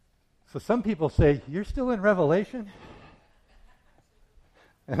So some people say, "You're still in Revelation?"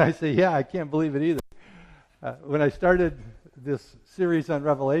 And I say, "Yeah, I can't believe it either." When I started this series on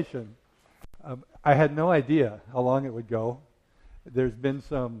Revelation, I had no idea how long it would go. There's been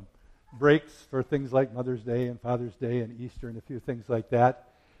some breaks for things like Mother's Day and Father's Day and Easter and a few things like that.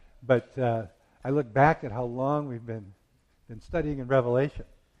 But I look back at how long we've been studying in Revelation.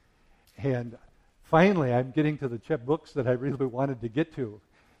 And finally, I'm getting to the books that I really wanted to get to,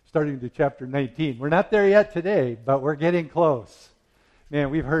 starting to chapter 19. We're not there yet today, but we're getting close. Man,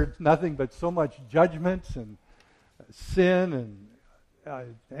 we've heard nothing but so much judgment and sin and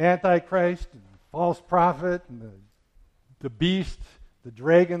Antichrist and false prophet and the beast, the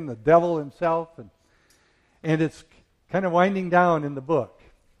dragon, the devil himself. And it's kind of winding down in the book.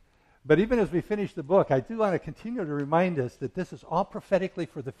 But even as we finish the book, I do want to continue to remind us that this is all prophetically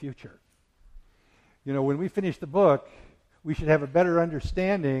for the future. You know, when we finish the book, we should have a better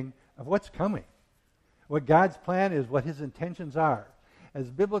understanding of what's coming, what God's plan is, what his intentions are. As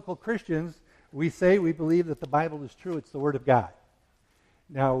biblical Christians, we say we believe that the Bible is true. It's the Word of God.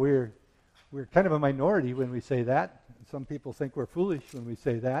 Now, we're kind of a minority when we say that. Some people think we're foolish when we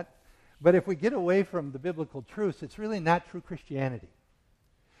say that. But if we get away from the biblical truths, it's really not true Christianity.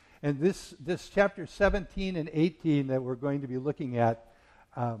 And this chapter 17 and 18 that we're going to be looking at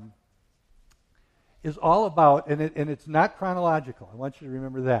is all about, and it's not chronological. I want you to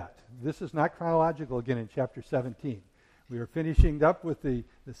remember that. This is not chronological again in chapter 17. We are finishing up with the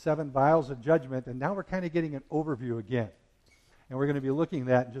 7 vials of judgment, and now we're kind of getting an overview again. And we're going to be looking at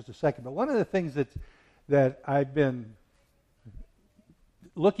that in just a second. But one of the things that I've been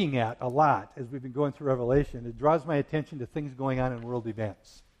looking at a lot as we've been going through Revelation, it draws my attention to things going on in world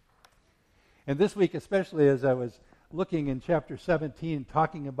events. And this week, especially as I was looking in chapter 17,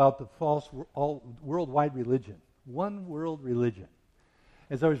 talking about the false worldwide religion, one world religion.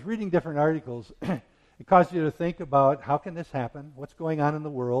 As I was reading different articles, it caused you to think about how can this happen? What's going on in the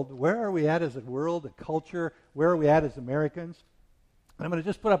world? Where are we at as a world, a culture? Where are we at as Americans? And I'm going to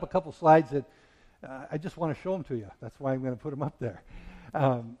just put up a couple slides that I just want to show them to you. That's why I'm going to put them up there.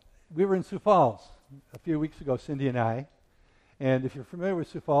 We were in Sioux Falls a few weeks ago, Cindy and I. And if you're familiar with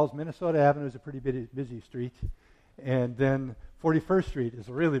Sioux Falls, Minnesota Avenue is a pretty busy street. And then 41st Street is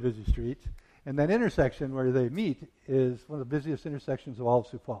a really busy street. And that intersection where they meet is one of the busiest intersections of all of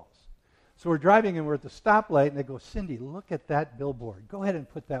Sioux Falls. So we're driving and we're at the stoplight, and they go, "Cindy, look at that billboard. Go ahead and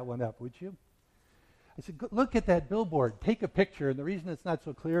put that one up, would you?" I said, "Look at that billboard. Take a picture." And the reason it's not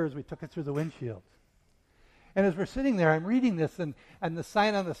so clear is we took it through the windshield. And as we're sitting there, I'm reading this, and the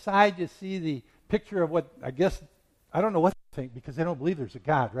sign on the side, you see the picture of what, I don't know what they think, because they don't believe there's a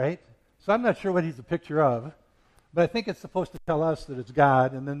God, right? So I'm not sure what he's a picture of, but I think it's supposed to tell us that it's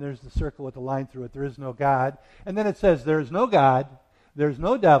God, and then there's the circle with the line through it. There is no God. And then it says, there is no God, there's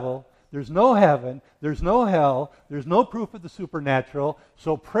no devil, there's no heaven, there's no hell, there's no proof of the supernatural,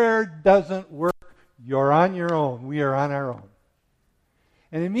 so prayer doesn't work. You're on your own. We are on our own.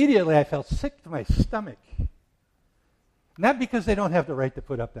 And immediately I felt sick to my stomach. Not because they don't have the right to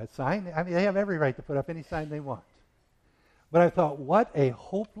put up that sign. I mean, they have every right to put up any sign they want. But I thought, what a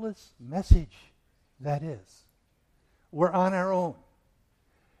hopeless message that is. We're on our own,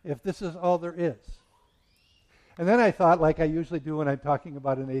 if this is all there is. And then I thought, like I usually do when I'm talking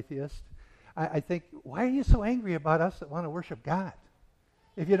about an atheist, I think, why are you so angry about us that want to worship God?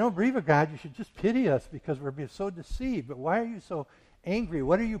 If you don't believe in God, you should just pity us because we're being so deceived. But why are you so angry?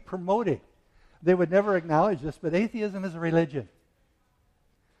 What are you promoting? They would never acknowledge this, but atheism is a religion.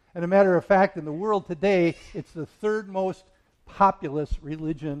 And a matter of fact, in the world today, it's the third most populous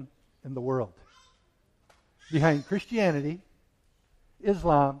religion in the world. Behind Christianity,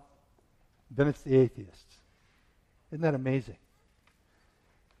 Islam, then it's the atheists. Isn't that amazing?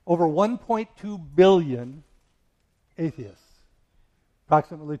 Over 1.2 billion atheists.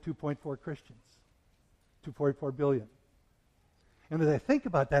 Approximately 2.4 Christians. 2.4 billion. And as I think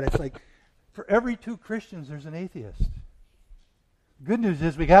about that, it's like for every 2 Christians, there's an atheist. The good news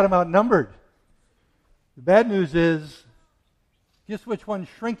is we got them outnumbered. The bad news is just which one's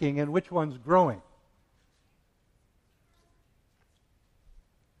shrinking and which one's growing.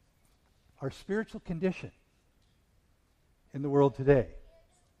 Our spiritual condition in the world today.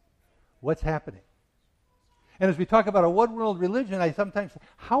 What's happening? And as we talk about a one world religion, I sometimes say,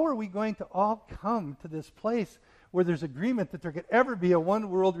 how are we going to all come to this place where there's agreement that there could ever be a one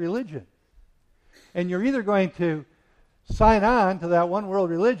world religion? And you're either going to sign on to that one world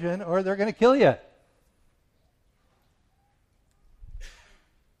religion or they're going to kill you.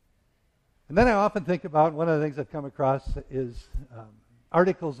 And then I often think about, one of the things I've come across is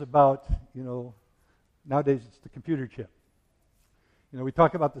articles about, nowadays it's the computer chip. We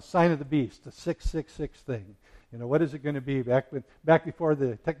talk about the sign of the beast, the 666 thing. What is it going to be? Back before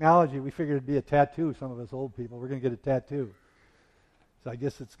the technology, we figured it'd be a tattoo. Some of us old people, we're going to get a tattoo. So I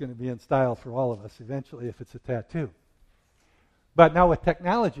guess it's going to be in style for all of us eventually if it's a tattoo. But now with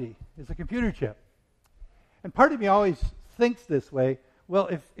technology, it's a computer chip. And part of me always thinks this way, well,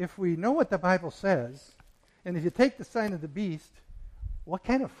 if we know what the Bible says, and if you take the sign of the beast, what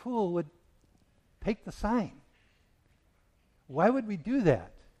kind of fool would take the sign? Why would we do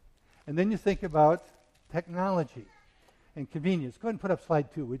that? And then you think about technology and convenience. Go ahead and put up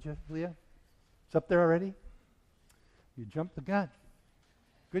slide 2, would you, Leah? It's up there already? You jumped the gun.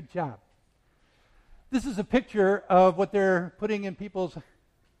 Good job. This is a picture of what they're putting in people's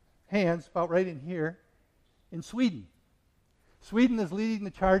hands, about right in here, in Sweden. Sweden is leading the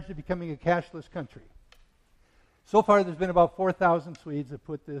charge to becoming a cashless country. So far, there's been about 4,000 Swedes that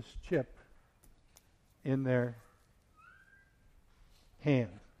put this chip in their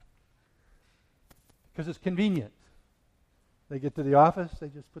hand because it's convenient. They get to the office, they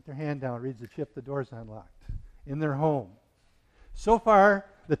just put their hand down, reads the chip, the door's unlocked in their home. So far,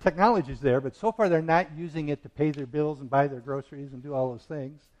 the technology's there, but so far they're not using it to pay their bills and buy their groceries and do all those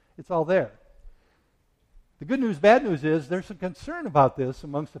things. It's all there. The good news, bad news is there's some concern about this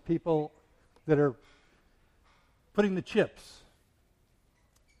amongst the people that are putting the chips.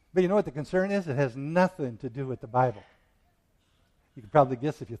 But you know what the concern is? It has nothing to do with the Bible. You can probably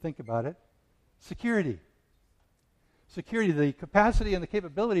guess if you think about it. Security. Security, the capacity and the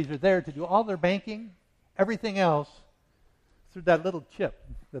capabilities are there to do all their banking, everything else, through that little chip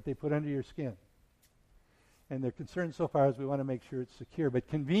that they put under your skin. And their concern so far is we want to make sure it's secure. But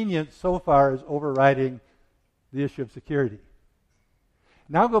convenience so far is overriding the issue of security.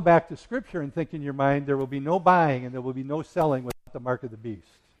 Now go back to Scripture and think in your mind there will be no buying and there will be no selling without the mark of the beast.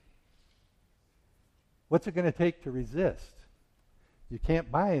 What's it going to take to resist? You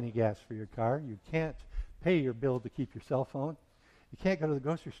can't buy any gas for your car. You can't pay your bill to keep your cell phone. You can't go to the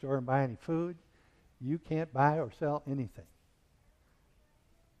grocery store and buy any food. You can't buy or sell anything.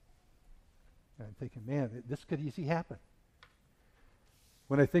 And I'm thinking, man, this could easily happen.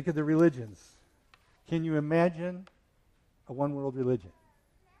 When I think of the religions, can you imagine a one-world religion?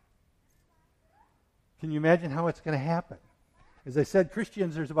 Can you imagine how it's going to happen? As I said,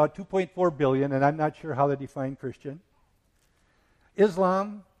 Christians, there's about 2.4 billion, and I'm not sure how they define Christian.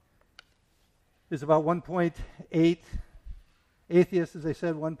 Islam is about 1.8. Atheists, as I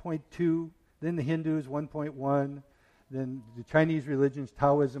said, 1.2. Then the Hindus, 1.1. Then the Chinese religions,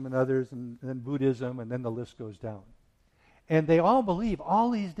 Taoism and others, and then Buddhism, and then the list goes down. And they all believe all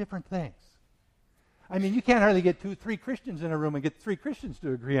these different things. I mean, you can't hardly get 2-3 Christians in a room and get 3 Christians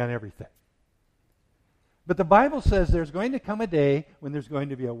to agree on everything. But the Bible says there's going to come a day when there's going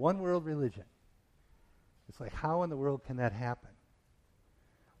to be a one-world religion. It's like, how in the world can that happen?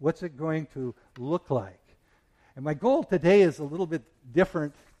 What's it going to look like? And my goal today is a little bit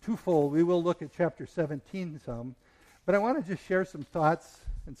different, twofold. We will look at chapter 17 some, but I want to just share some thoughts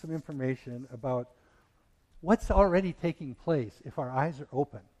and some information about what's already taking place if our eyes are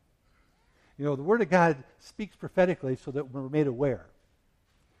open. The Word of God speaks prophetically so that we're made aware.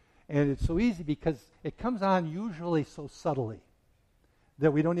 And it's so easy because it comes on usually so subtly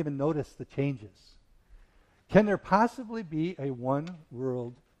that we don't even notice the changes. Can there possibly be a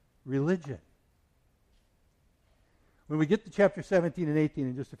one-world religion? When we get to chapter 17 and 18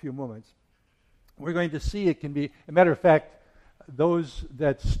 in just a few moments, we're going to see it can be, as a matter of fact, those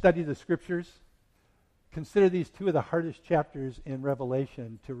that study the Scriptures consider these 2 of the hardest chapters in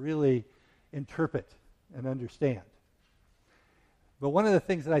Revelation to really interpret and understand. But one of the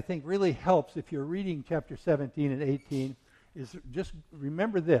things that I think really helps if you're reading chapter 17 and 18 is just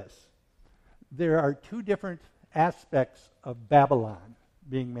remember this. There are 2 different aspects of Babylon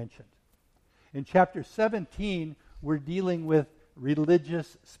being mentioned. In chapter 17, we're dealing with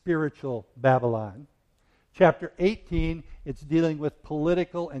religious, spiritual Babylon. Chapter 18, it's dealing with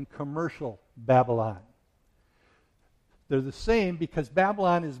political and commercial Babylon. They're the same because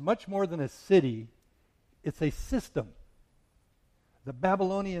Babylon is much more than a city. It's a system. The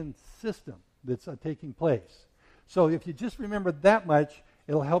Babylonian system that's taking place. So if you just remember that much,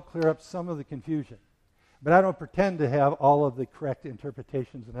 it'll help clear up some of the confusion. But I don't pretend to have all of the correct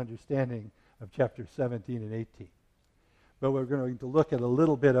interpretations and understanding of chapter 17 and 18. But we're going to look at a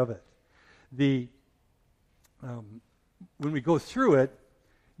little bit of it. When we go through it,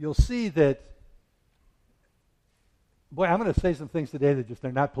 you'll see that, boy, I'm going to say some things today that just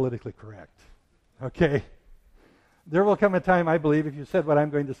are not politically correct. Okay? There will come a time, I believe, if you said what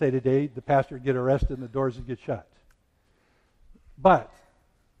I'm going to say today, the pastor would get arrested and the doors would get shut. But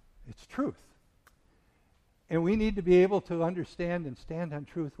it's truth. And we need to be able to understand and stand on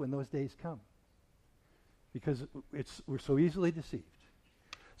truth when those days come, because we're so easily deceived.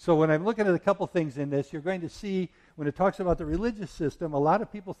 So when I'm looking at a couple things in this, you're going to see when it talks about the religious system, a lot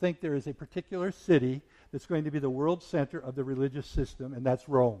of people think there is a particular city that's going to be the world center of the religious system, and that's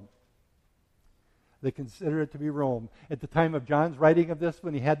Rome. They consider it to be Rome. At the time of John's writing of this,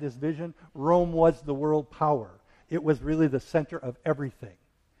 when he had this vision, Rome was the world power. It was really the center of everything.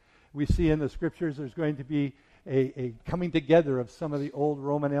 We see in the scriptures there's going to be a coming together of some of the old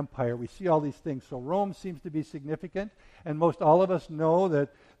Roman Empire. We see all these things. So Rome seems to be significant, and most all of us know that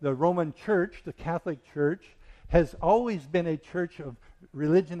the Roman Church, the Catholic Church, has always been a church of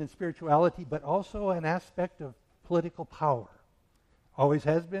religion and spirituality, but also an aspect of political power. Always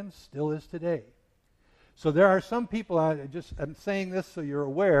has been, still is today. So there are some people, I'm saying this so you're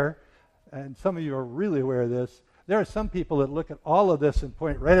aware, and some of you are really aware of this. There are some people that look at all of this and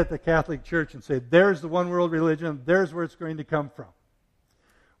point right at the Catholic Church and say, there's the one world religion, there's where it's going to come from.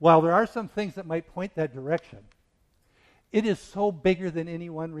 While there are some things that might point that direction, it is so bigger than any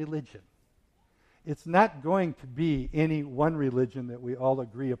one religion. It's not going to be any one religion that we all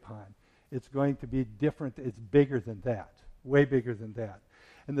agree upon. It's going to be different. It's bigger than that, way bigger than that.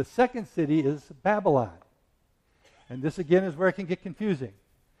 And the second city is Babylon. And this again is where it can get confusing.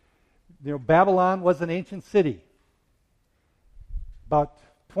 You know, Babylon was an ancient city. About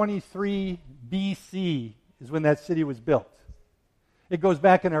 23 BC is when that city was built. It goes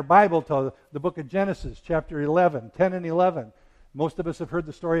back in our Bible to the book of Genesis, chapter 11, 10 and 11. Most of us have heard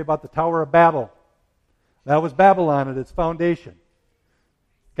the story about the Tower of Babel. That was Babylon at its foundation.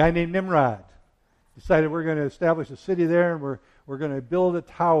 A guy named Nimrod decided we're going to establish a city there, and we're going to build a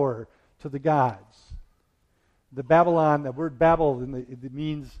tower to the gods. The Babylon, the word Babel, it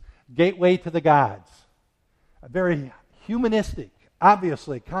means gateway to the gods. A very humanistic,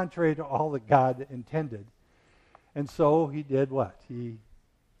 obviously contrary to all that God intended. And so he did what? He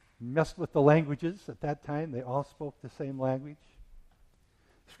messed with the languages at that time. They all spoke the same language.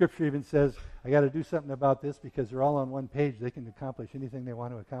 Scripture even says, I got to do something about this because they're all on one page. They can accomplish anything they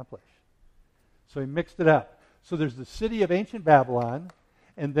want to accomplish. So he mixed it up. So there's the city of ancient Babylon,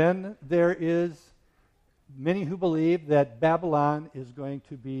 and then there is many who believe that Babylon is going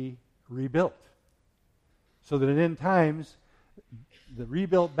to be rebuilt. So that in end times, the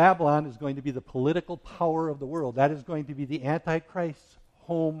rebuilt Babylon is going to be the political power of the world. That is going to be the Antichrist's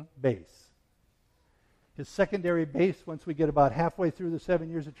home base. His secondary base, once we get about halfway through the 7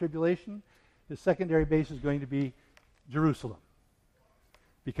 years of tribulation, his secondary base is going to be Jerusalem.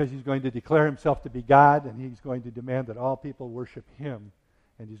 Because he's going to declare himself to be God, and he's going to demand that all people worship him,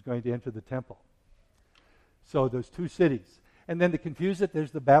 and he's going to enter the temple. So those two cities. And then to confuse it,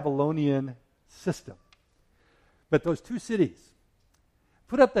 there's the Babylonian system. But those two cities.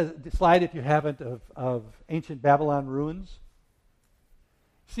 Put up the slide, if you haven't, of ancient Babylon ruins.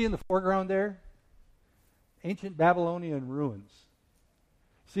 See in the foreground there? Ancient Babylonian ruins.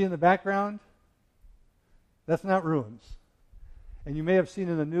 See in the background? That's not ruins. And you may have seen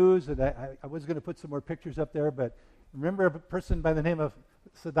in the news that I was going to put some more pictures up there, but remember a person by the name of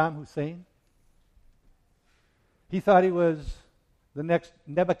Saddam Hussein? He thought he was the next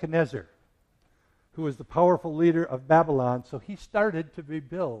Nebuchadnezzar, who was the powerful leader of Babylon, so he started to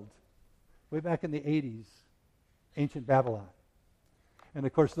rebuild, way back in the 80s, ancient Babylon. And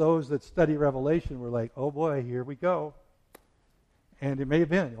of course, those that study Revelation were like, oh boy, here we go. And it may have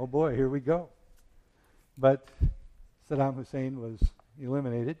been, oh boy, here we go. But Saddam Hussein was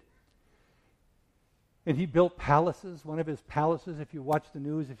eliminated. And he built palaces. One of his palaces, if you watch the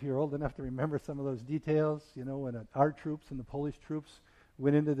news, if you're old enough to remember some of those details, you know, when our troops and the Polish troops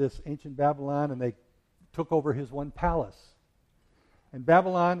went into this ancient Babylon and they took over his one palace. And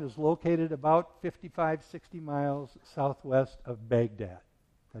Babylon is located about 55, 60 miles southwest of Baghdad.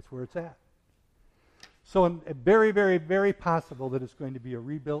 That's where it's at. So very, very, very possible that it's going to be a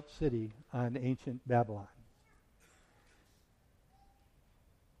rebuilt city on ancient Babylon.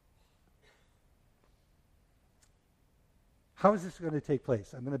 How is this going to take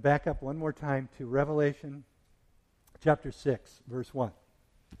place? I'm going to back up one more time to Revelation chapter 6, verse 1.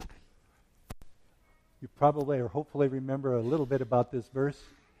 You probably or hopefully remember a little bit about this verse.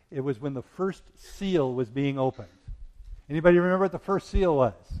 It was when the first seal was being opened. Anybody remember what the first seal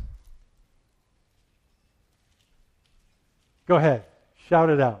was? Go ahead. Shout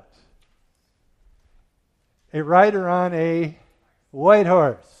it out. A rider on a white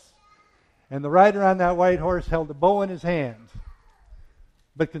horse. And the rider on that white horse held a bow in his hand.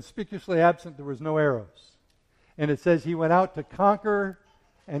 But conspicuously absent, there was no arrows. And it says he went out to conquer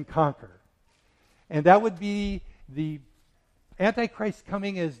and conquer. And that would be the Antichrist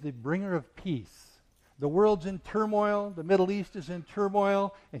coming as the bringer of peace, The world's in turmoil. The Middle East is in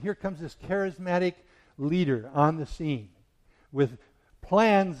turmoil. And here comes this charismatic leader on the scene with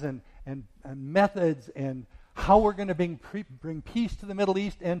plans and methods and how we're going to bring peace to the Middle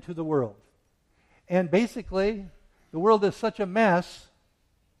East and to the world. And basically, the world is such a mess,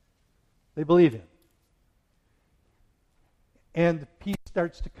 they believe him. And peace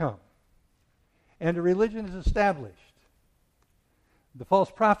starts to come. And a religion is established. The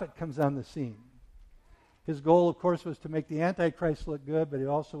false prophet comes on the scene. His goal, of course, was to make the Antichrist look good, but it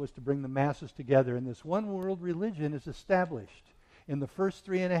also was to bring the masses together. And this one world religion is established in the first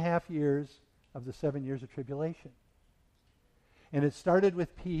 3.5 years of the 7 years of tribulation. And it started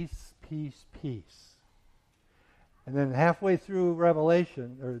with peace, peace, peace. And then halfway through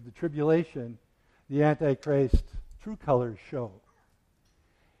Revelation, or the tribulation, the Antichrist true colors show.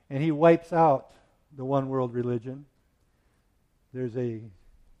 And he wipes out the one world religion. There's a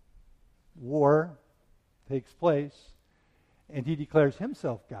war takes place, and he declares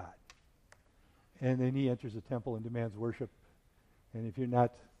himself God. And then he enters the temple and demands worship. And if you're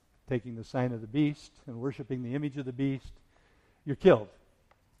not taking the sign of the beast and worshiping the image of the beast, you're killed.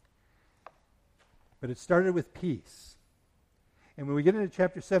 But it started with peace. And when we get into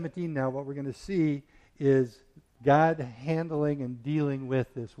chapter 17 now, what we're going to see is God handling and dealing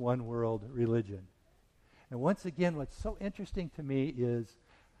with this one world religion. And once again, what's so interesting to me is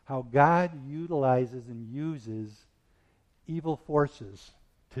how God utilizes and uses evil forces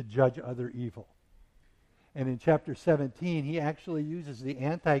to judge other evil. And in chapter 17, he actually uses the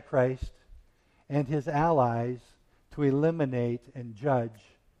Antichrist and his allies to eliminate and judge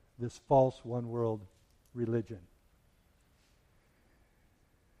this false one-world religion.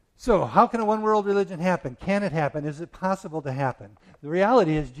 So, how can a one-world religion happen? Can it happen? Is it possible to happen? The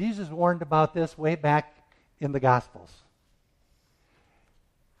reality is Jesus warned about this way back in the Gospels.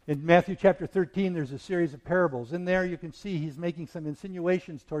 In Matthew chapter 13, there's a series of parables. In there, you can see he's making some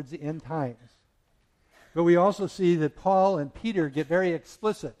insinuations towards the end times. But we also see that Paul and Peter get very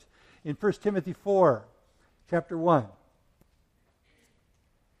explicit. In 1 Timothy 4, chapter 1,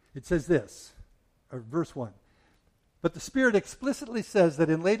 it says this, or verse 1. But the Spirit explicitly says that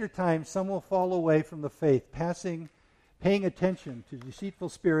in later times some will fall away from the faith, paying attention to deceitful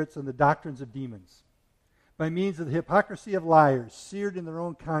spirits and the doctrines of demons, by means of the hypocrisy of liars, seared in their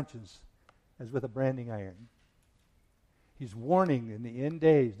own conscience as with a branding iron. He's warning in the end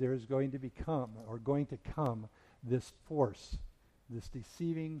days there is going to come this force, this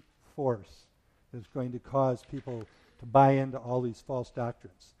deceiving force that's going to cause people to buy into all these false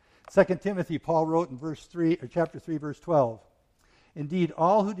doctrines. 2 Timothy, Paul wrote in chapter 3, verse 12, Indeed,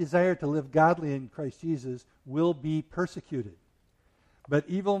 all who desire to live godly in Christ Jesus will be persecuted. But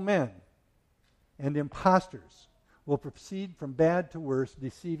evil men and impostors will proceed from bad to worse,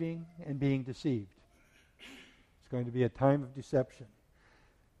 deceiving and being deceived. It's going to be a time of deception.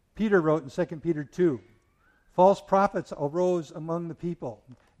 Peter wrote in 2 Peter 2, False prophets arose among the people,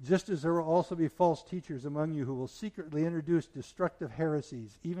 just as there will also be false teachers among you who will secretly introduce destructive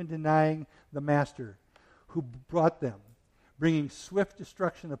heresies, even denying the master who brought them, bringing swift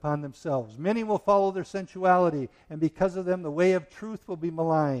destruction upon themselves. Many will follow their sensuality, and because of them the way of truth will be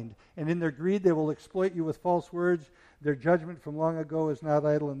maligned. And in their greed they will exploit you with false words. Their judgment from long ago is not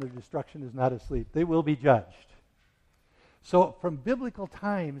idle, and their destruction is not asleep. They will be judged. So from biblical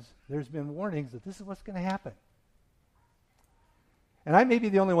times, there's been warnings that this is what's going to happen. And I may be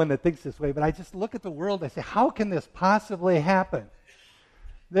the only one that thinks this way, but I just look at the world, I say, how can this possibly happen?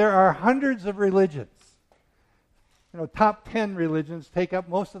 There are hundreds of religions. Top 10 religions take up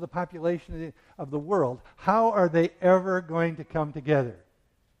most of the population of the world. How are they ever going to come together?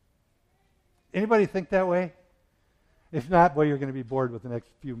 Anybody think that way? If not, boy, you're going to be bored with the next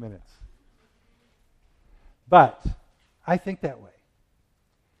few minutes. But I think that way.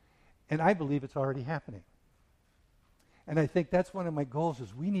 And I believe it's already happening. And I think that's one of my goals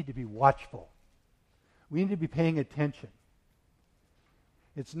is we need to be watchful. We need to be paying attention.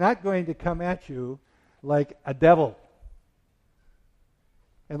 It's not going to come at you like a devil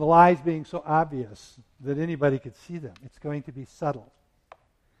and the lies being so obvious that anybody could see them. It's going to be subtle.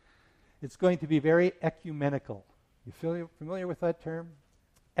 It's going to be very ecumenical. You familiar with that term?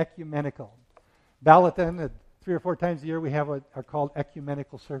 Ecumenical. Balaton, 3 or 4 times a year, we have what are called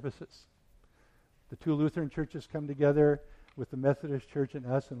ecumenical services. The 2 Lutheran churches come together with the Methodist Church and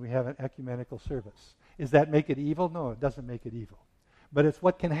us, and we have an ecumenical service. Does that make it evil? No, it doesn't make it evil. But it's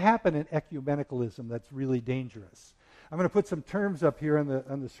what can happen in ecumenicalism that's really dangerous. I'm going to put some terms up here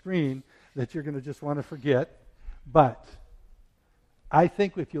on the screen that you're going to just want to forget. But I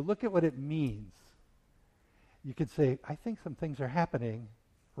think if you look at what it means, you could say, I think some things are happening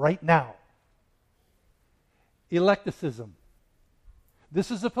right now. eclecticism. This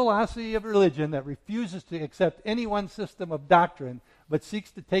is a philosophy of religion that refuses to accept any one system of doctrine, but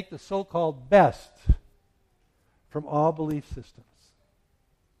seeks to take the so-called best from all belief systems.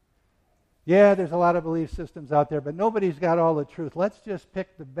 Yeah, there's a lot of belief systems out there, but nobody's got all the truth. Let's just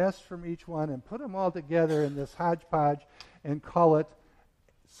pick the best from each one and put them all together in this hodgepodge and call it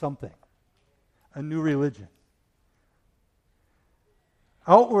something, a new religion.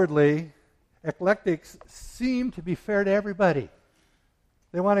 Outwardly, eclectics seem to be fair to everybody.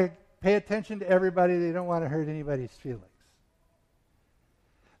 They want to pay attention to everybody. They don't want to hurt anybody's feelings.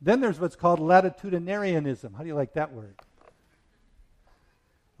 Then there's what's called latitudinarianism. How do you like that word?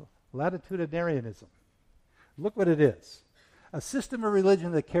 Latitudinarianism. Look what it is. A system of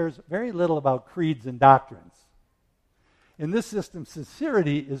religion that cares very little about creeds and doctrines. In this system,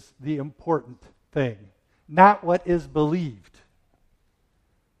 sincerity is the important thing, not what is believed.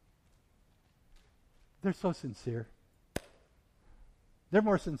 They're so sincere. They're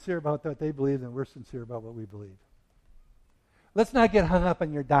more sincere about what they believe than we're sincere about what we believe. Let's not get hung up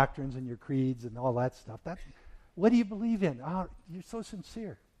on your doctrines and your creeds and all that stuff. What do you believe in? Oh, you're so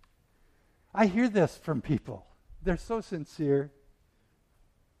sincere. I hear this from people. They're so sincere,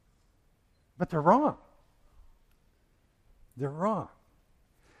 but they're wrong. They're wrong.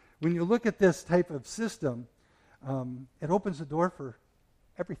 When you look at this type of system, it opens the door for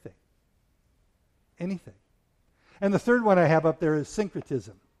everything, anything. And the third one I have up there is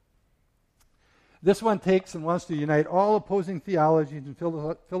syncretism. This one takes and wants to unite all opposing theologies and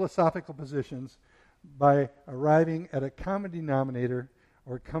philosophical positions by arriving at a common denominator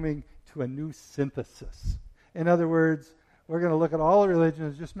or coming to a new synthesis. In other words, we're going to look at all the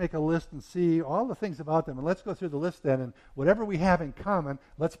religions, just make a list and see all the things about them. And let's go through the list then, and whatever we have in common,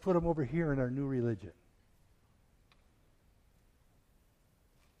 let's put them over here in our new religion.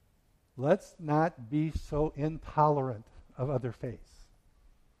 Let's not be so intolerant of other faiths.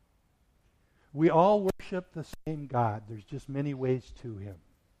 We all worship the same God. There's just many ways to him.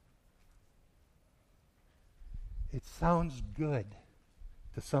 It sounds good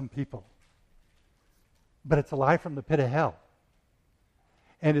to some people, but it's a lie from the pit of hell.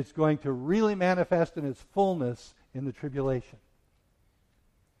 And it's going to really manifest in its fullness in the tribulation.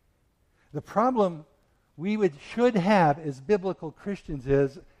 The problem we should have as biblical Christians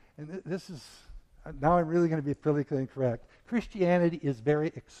is, and this is, now I'm really going to be politically incorrect, Christianity is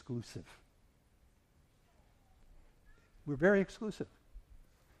very exclusive. We're very exclusive.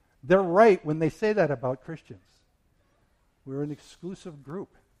 They're right when they say that about Christians. We're an exclusive group.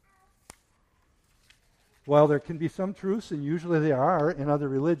 While there can be some truths, and usually there are in other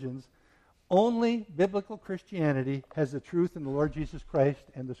religions, only biblical Christianity has the truth in the Lord Jesus Christ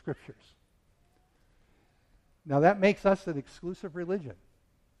and the Scriptures. Now that makes us an exclusive religion.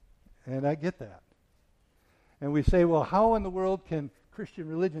 And I get that. And we say, well, how in the world can Christian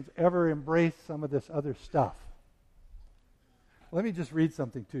religions ever embrace some of this other stuff? Let me just read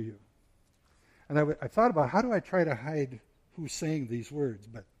something to you. And I thought about how do I try to hide who's saying these words,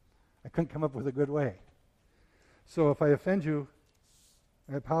 but I couldn't come up with a good way. So if I offend you,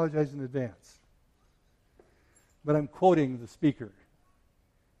 I apologize in advance. But I'm quoting the speaker.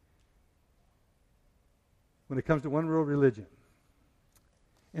 When it comes to one world religion,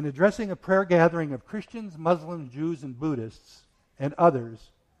 in addressing a prayer gathering of Christians, Muslims, Jews, and Buddhists, and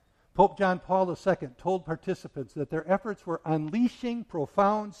others, Pope John Paul II told participants that their efforts were unleashing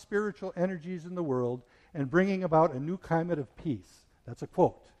profound spiritual energies in the world and bringing about a new climate of peace. That's a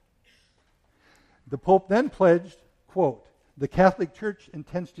quote. The Pope then pledged, quote, the Catholic Church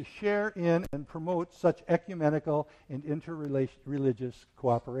intends to share in and promote such ecumenical and interreligious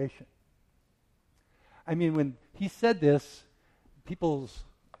cooperation. I mean, when he said this, people's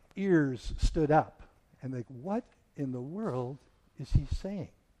ears stood up. And like, what in the world is he saying?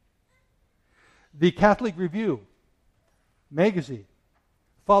 The Catholic Review magazine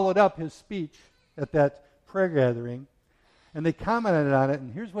followed up his speech at that prayer gathering, and they commented on it,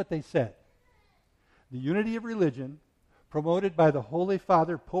 and here's what they said. The unity of religion, promoted by the Holy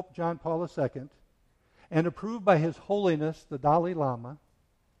Father Pope John Paul II, and approved by His Holiness the Dalai Lama,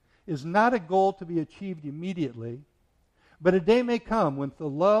 is not a goal to be achieved immediately, but a day may come when the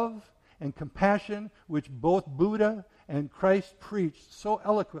love and compassion which both Buddha and Christ preached so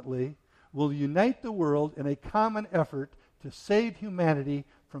eloquently will unite the world in a common effort to save humanity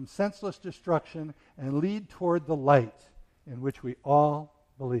from senseless destruction and lead toward the light in which we all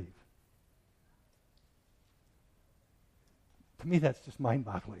believe. To me, that's just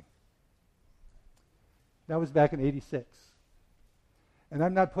mind-boggling. That was back in 86. And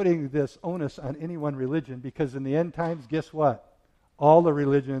I'm not putting this onus on any one religion because in the end times, guess what? All the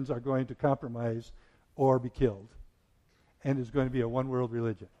religions are going to compromise or be killed, and is going to be a one-world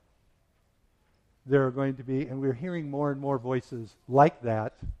religion. There are going to be, and we're hearing more and more voices like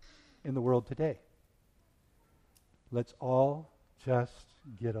that in the world today. Let's all just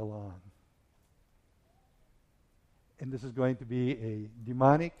get along. And this is going to be a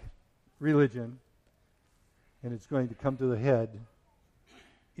demonic religion, and it's going to come to the head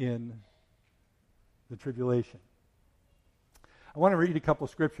in the tribulation. I want to read a couple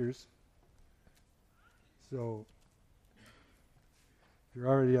scriptures. So, if you're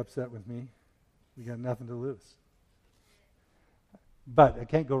already upset with me, we got nothing to lose. But I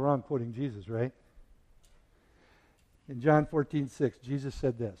can't go wrong quoting Jesus, right? In John 14:6, Jesus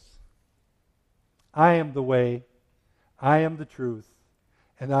said this, I am the way, I am the truth,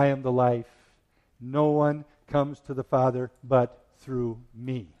 and I am the life. No one comes to the Father but through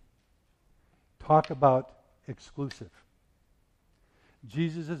me. Talk about exclusive.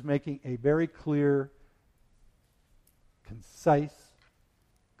 Jesus is making a very clear, concise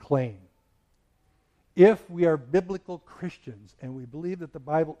claim. If we are biblical Christians and we believe that the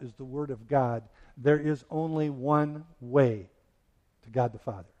Bible is the Word of God, there is only one way to God the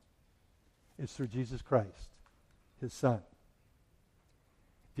Father. It's through Jesus Christ, His Son.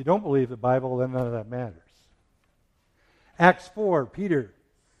 If you don't believe the Bible, then none of that matters. Acts 4, Peter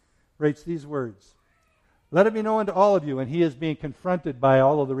writes these words, let it be known to all of you, and he is being confronted by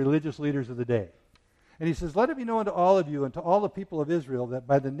all of the religious leaders of the day. And he says, let it be known to all of you and to all the people of Israel that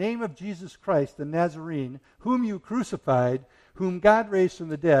by the name of Jesus Christ, the Nazarene, whom you crucified, whom God raised from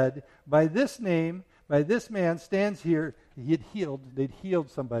the dead, by this name, by this man stands here, they'd healed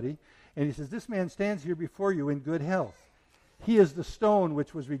somebody, and he says, this man stands here before you in good health. He is the stone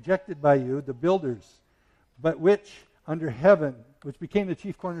which was rejected by you, the builders, but which under heaven, which became the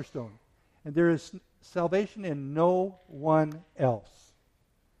chief cornerstone. And there is salvation in no one else.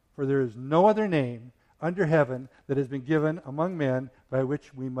 For there is no other name under heaven that has been given among men by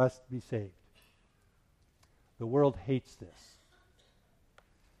which we must be saved. The world hates this.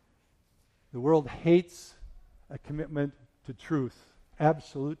 The world hates a commitment to truth,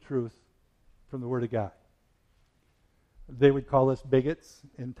 absolute truth from the Word of God. They would call us bigots,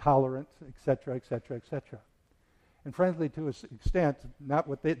 intolerant, etc., etc., etc. And frankly, to an extent, not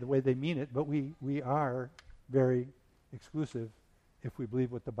the way they mean it, but we are very exclusive if we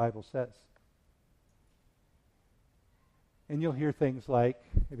believe what the Bible says. And you'll hear things like,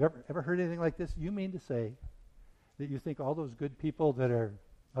 have you ever heard anything like this? You mean to say that you think all those good people that are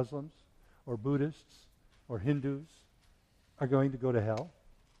Muslims or Buddhists or Hindus are going to go to hell?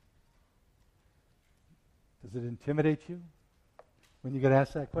 Does it intimidate you when you get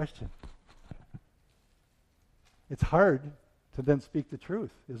asked that question? It's hard to then speak the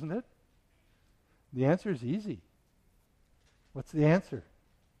truth, isn't it? The answer is easy. What's the answer?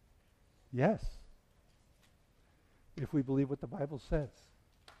 Yes. If we believe what the Bible says.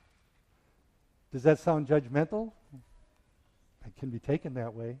 Does that sound judgmental? It can be taken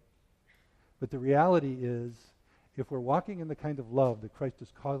that way. But the reality is, if we're walking in the kind of love that Christ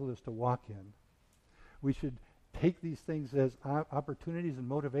has called us to walk in, we should take these things as opportunities and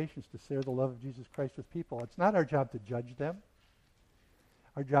motivations to share the love of Jesus Christ with people. It's not our job to judge them.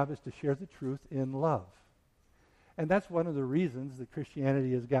 Our job is to share the truth in love. And that's one of the reasons that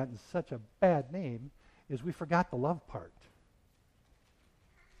Christianity has gotten such a bad name, is we forgot the love part.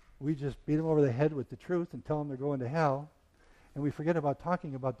 We just beat them over the head with the truth and tell them they're going to hell, and we forget about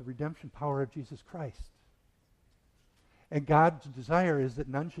talking about the redemption power of Jesus Christ. And God's desire is that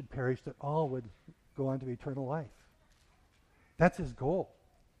none should perish, that all would go on to eternal life. That's His goal.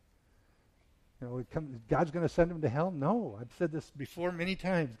 God's going to send them to hell? No. I've said this before many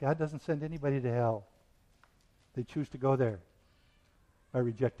times. God doesn't send anybody to hell. They choose to go there by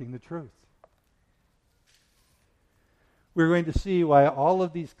rejecting the truth. We're going to see why all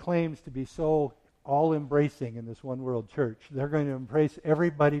of these claims to be so all-embracing in this one-world church, they're going to embrace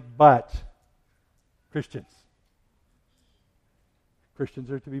everybody but Christians. Christians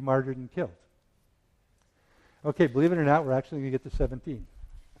are to be martyred and killed. Okay, believe it or not, we're actually going to get to 17.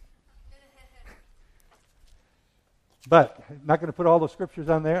 But I'm not going to put all the scriptures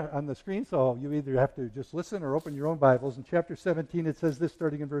on the screen, so you either have to just listen or open your own Bibles. In chapter 17, it says this,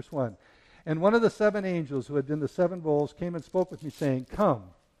 starting in verse 1. And one of the 7 angels who had been the 7 bowls came and spoke with me, saying, Come,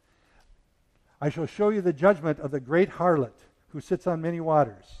 I shall show you the judgment of the great harlot who sits on many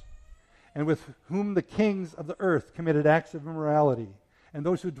waters, and with whom the kings of the earth committed acts of immorality. And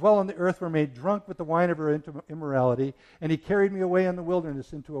those who dwell on the earth were made drunk with the wine of her immorality. And he carried me away in the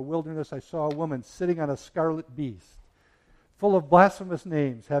wilderness. Into a wilderness I saw a woman sitting on a scarlet beast, full of blasphemous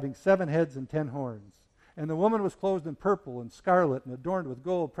names, having 7 heads and 10 horns. And the woman was clothed in purple and scarlet and adorned with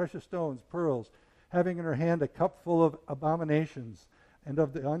gold, precious stones, pearls, having in her hand a cup full of abominations and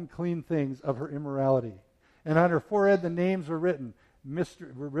of the unclean things of her immorality. And on her forehead the names were written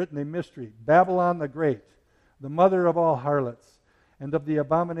a mystery, Babylon the Great, the mother of all harlots, and of the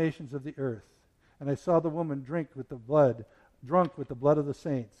abominations of the earth. And I saw the woman drunk with the blood of the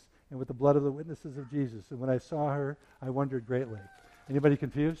saints, and with the blood of the witnesses of Jesus. And when I saw her, I wondered greatly. Anybody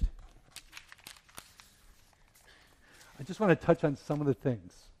confused? I just want to touch on some of the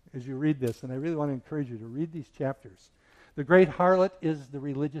things as you read this, and I really want to encourage you to read these chapters. The great harlot is the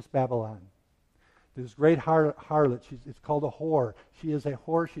religious Babylon. This great harlot, it's called a whore. She is a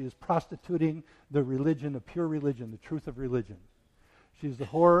whore. She is prostituting the religion, the pure religion, the truth of religion. She's the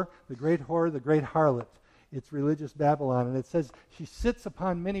whore, the great harlot. It's religious Babylon. And it says she sits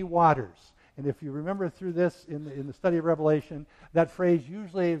upon many waters. And if you remember through this in the study of Revelation, that phrase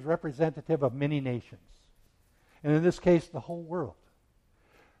usually is representative of many nations. And in this case, the whole world.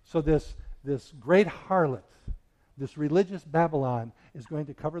 So this great harlot, this religious Babylon, is going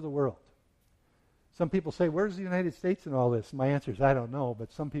to cover the world. Some people say, where's the United States in all this? My answer is, I don't know,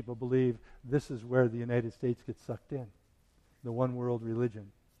 but some people believe this is where the United States gets sucked in, the one world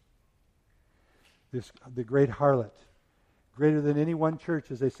religion. The great harlot, greater than any one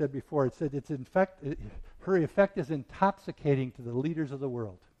church, as I said before. It said her effect is intoxicating to the leaders of the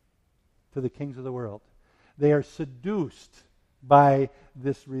world, to the kings of the world. They are seduced by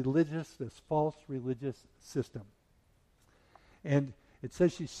this false religious system. And it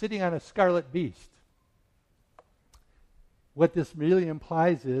says she's sitting on a scarlet beast. What this really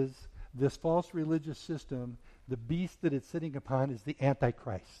implies is this false religious system, the beast that it's sitting upon is the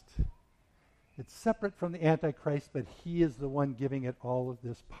Antichrist. It's separate from the Antichrist, but he is the one giving it all of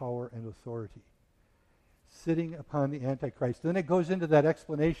this power and authority. Sitting upon the Antichrist. Then it goes into that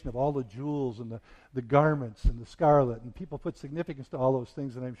explanation of all the jewels and the garments and the scarlet, and people put significance to all those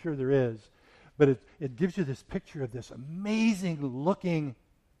things, and I'm sure there is. But it gives you this picture of this amazing-looking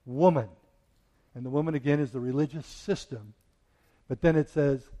woman. And the woman, again, is the religious system. But then it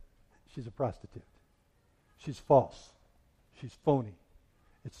says she's a prostitute. She's false. She's phony.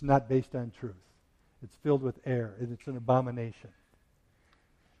 It's not based on truth. It's filled with error, and it's an abomination.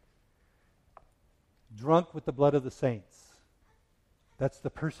 Drunk with the blood of the saints. That's the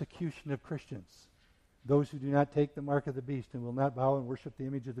persecution of Christians. Those who do not take the mark of the beast and will not bow and worship the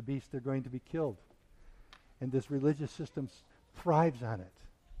image of the beast, they're going to be killed. And this religious system thrives on it.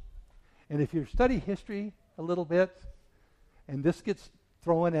 And if you study history a little bit, and this gets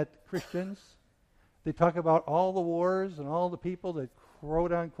thrown at Christians, they talk about all the wars and all the people that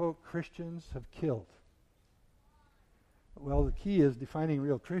quote-unquote Christians have killed. Well, the key is defining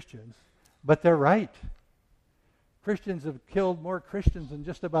real Christians, but they're right. Christians have killed more Christians than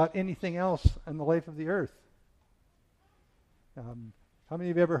just about anything else on the life of the earth. How many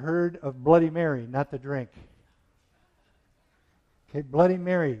of you ever heard of Bloody Mary, not the drink? Okay, Bloody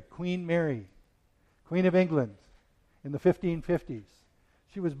Mary, Queen of England in the 1550s.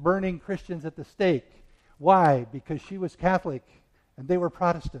 She was burning Christians at the stake. Why? Because she was Catholic and they were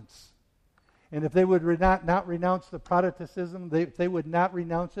Protestants. And if they would not renounce the Protestantism, if they would not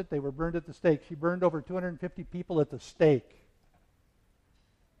renounce it, they were burned at the stake. She burned over 250 people at the stake.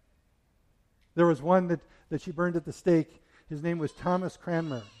 There was one that she burned at the stake. His name was Thomas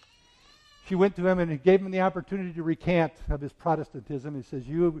Cranmer. She went to him and he gave him the opportunity to recant of his Protestantism. He says,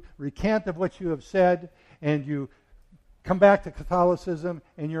 you recant of what you have said, and you come back to Catholicism,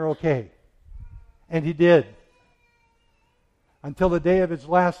 and you're okay. And he did. Until the day of his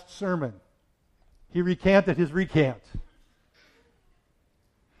last sermon. He recanted his recant.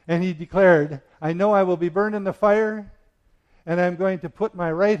 And he declared, I know I will be burned in the fire, and I'm going to put my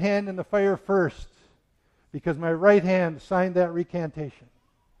right hand in the fire first, because my right hand signed that recantation.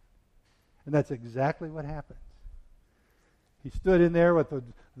 And that's exactly what happened. He stood in there with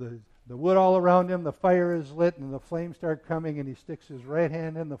the wood all around him, the fire is lit, and the flames start coming, and he sticks his right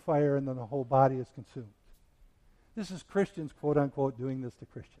hand in the fire, and then the whole body is consumed. This is Christians, quote unquote, doing this to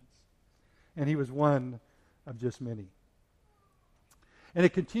Christians. And he was one of just many. And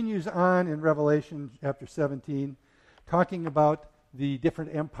it continues on in Revelation chapter 17, talking about the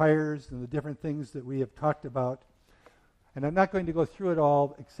different empires and the different things that we have talked about. And I'm not going to go through it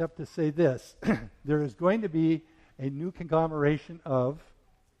all except to say this. There is going to be a new conglomeration of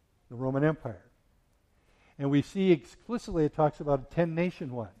the Roman Empire. And we see explicitly it talks about a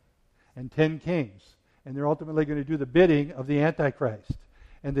 10-nation one and 10 kings. And they're ultimately going to do the bidding of the Antichrist.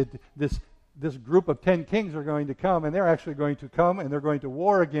 And that this group of 10 kings are going to come, and they're actually going to come, and they're going to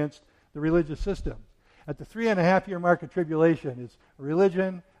war against the religious system. At the 3.5-year mark of tribulation, it's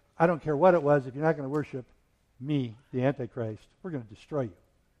religion, I don't care what it was, if you're not going to worship me, the Antichrist, we're going to destroy you.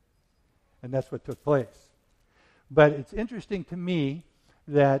 And that's what took place. But it's interesting to me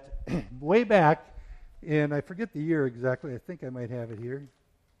that way back in, I forget the year exactly, I think I might have it here,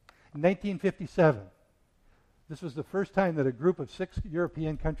 1957, this was the first time that a group of 6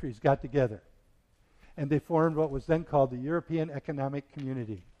 European countries got together. And they formed what was then called the European Economic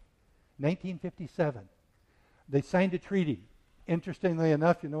Community. 1957. They signed a treaty. Interestingly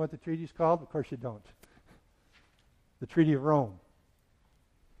enough, you know what the treaty's called? Of course you don't. The Treaty of Rome.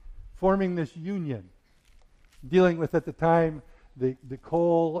 Forming this union, dealing with, at the time, the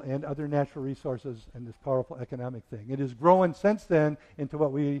coal and other natural resources and this powerful economic thing. It has grown since then into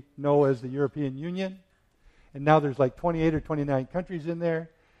what we know as the European Union. And now there's like 28 or 29 countries in there.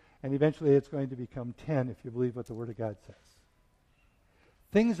 And eventually it's going to become 10 if you believe what the Word of God says.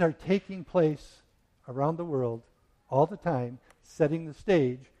 Things are taking place around the world all the time, setting the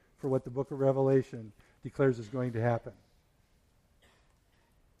stage for what the book of Revelation declares is going to happen.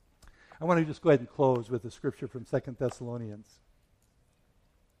 I want to just go ahead and close with a scripture from 2 Thessalonians.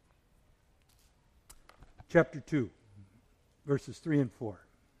 Chapter 2, verses 3 and 4.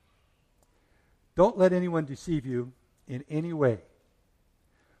 Don't let anyone deceive you in any way.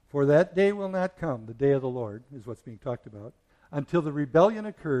 For that day will not come, the day of the Lord, is what's being talked about, until the rebellion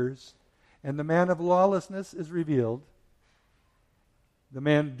occurs and the man of lawlessness is revealed, the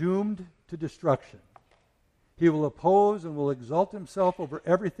man doomed to destruction. He will oppose and will exalt himself over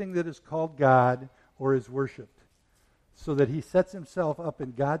everything that is called God or is worshipped, so that he sets himself up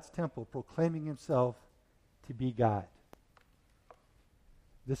in God's temple, proclaiming himself to be God.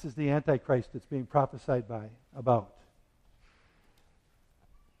 This is the Antichrist that's being prophesied about.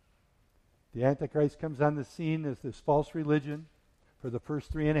 The Antichrist comes on the scene as this false religion for the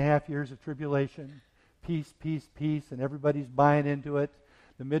first 3.5 years of tribulation. Peace, peace, peace, and everybody's buying into it.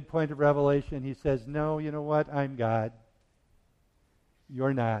 The midpoint of Revelation, he says, no, you know what? I'm God.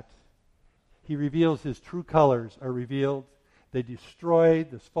 You're not. He reveals his true colors are revealed. They destroy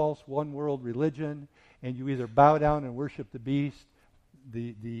this false one-world religion, and you either bow down and worship the beast,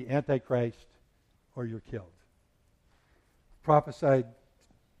 the Antichrist, or you're killed. Prophesied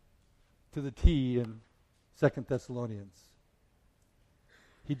to the T in 2 Thessalonians.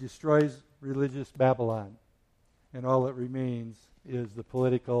 He destroys religious Babylon, and all that remains is the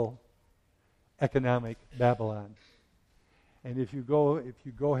political, economic Babylon. And if you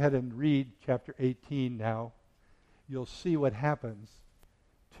go ahead and read chapter 18 now, you'll see what happens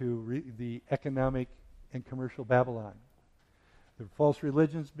to the economic and commercial Babylon. The false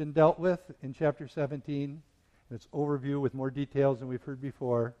religion's been dealt with in chapter 17. Its overview with more details than we've heard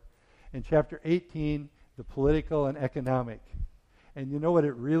before. In chapter 18, the political and economic. And you know what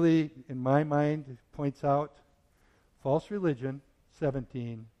it really, in my mind, points out? False religion,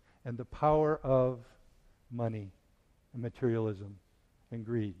 17, and the power of money and materialism and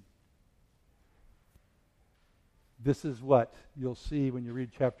greed. This is what you'll see when you read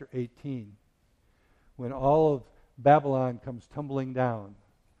chapter 18. When all of Babylon comes tumbling down,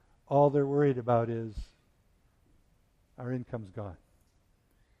 all they're worried about is our income's gone.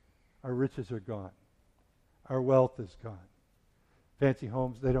 Our riches are gone. Our wealth is gone. Fancy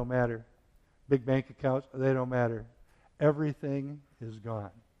homes, they don't matter. Big bank accounts, they don't matter. Everything is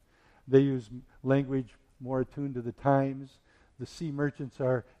gone. They use language more attuned to the times. The sea merchants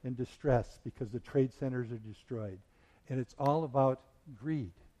are in distress because the trade centers are destroyed. And it's all about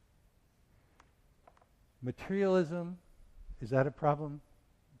greed. Materialism, is that a problem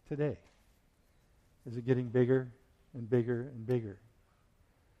today? Is it getting bigger and bigger and bigger?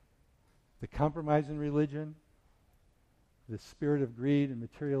 The compromise in religion, the spirit of greed and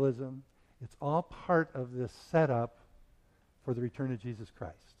materialism, it's all part of this setup for the return of Jesus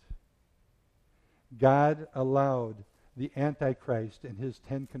Christ. God allowed the Antichrist and his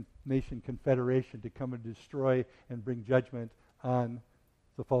 10-nation confederation to come and destroy and bring judgment on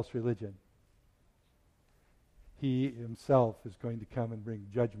the false religion. He himself is going to come and bring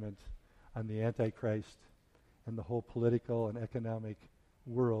judgment on the Antichrist and the whole political and economic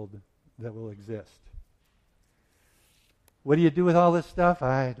world that will exist. What do you do with all this stuff?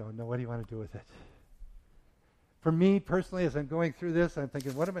 I don't know. What do you want to do with it? For me personally, as I'm going through this, I'm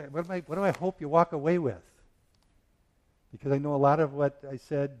thinking, what do I hope you walk away with? Because I know a lot of what I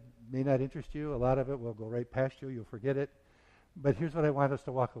said may not interest you. A lot of it will go right past you. You'll forget it. But here's what I want us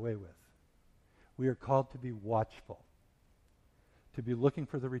to walk away with. We are called to be watchful, to be looking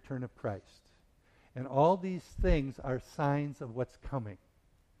for the return of Christ. And all these things are signs of what's coming.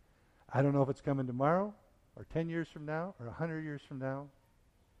 I don't know if it's coming tomorrow or 10 years from now or 100 years from now.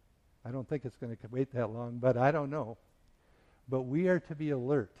 I don't think it's going to wait that long, but I don't know. But we are to be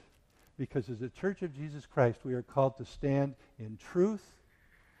alert because as a church of Jesus Christ, we are called to stand in truth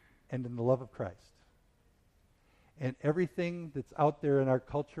and in the love of Christ. And everything that's out there in our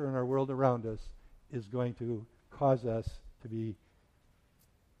culture and our world around us is going to cause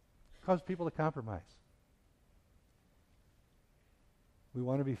people to compromise. We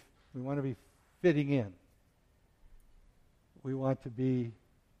want to be fitting in. We want to be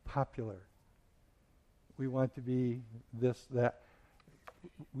popular. We want to be this, that.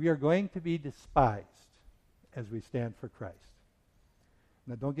 We are going to be despised as we stand for Christ.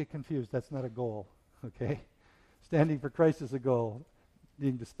 Now, don't get confused. That's not a goal, okay? Standing for Christ is a goal.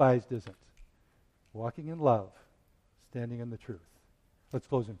 Being despised isn't. Walking in love, standing in the truth. Let's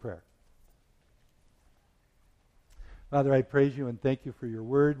close in prayer. Father, I praise you and thank you for your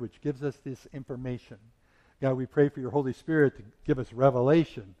word, which gives us this information. God, we pray for your Holy Spirit to give us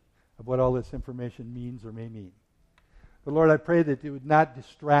revelation of what all this information means or may mean. But Lord, I pray that it would not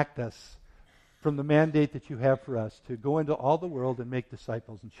distract us from the mandate that you have for us to go into all the world and make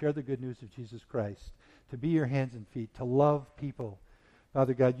disciples and share the good news of Jesus Christ, to be your hands and feet, to love people.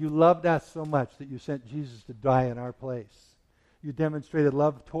 Father God, you loved us so much that you sent Jesus to die in our place. You demonstrated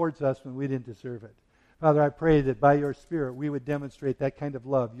love towards us when we didn't deserve it. Father, I pray that by your Spirit we would demonstrate that kind of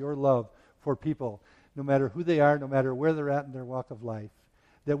love, your love for people, no matter who they are, no matter where they're at in their walk of life,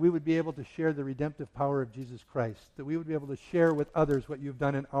 that we would be able to share the redemptive power of Jesus Christ, that we would be able to share with others what you've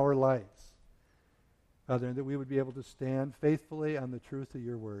done in our lives, Father, and that we would be able to stand faithfully on the truth of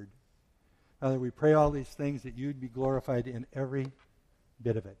your word. Father, we pray all these things that you'd be glorified in every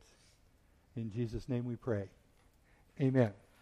bit of it. In Jesus' name we pray. Amen.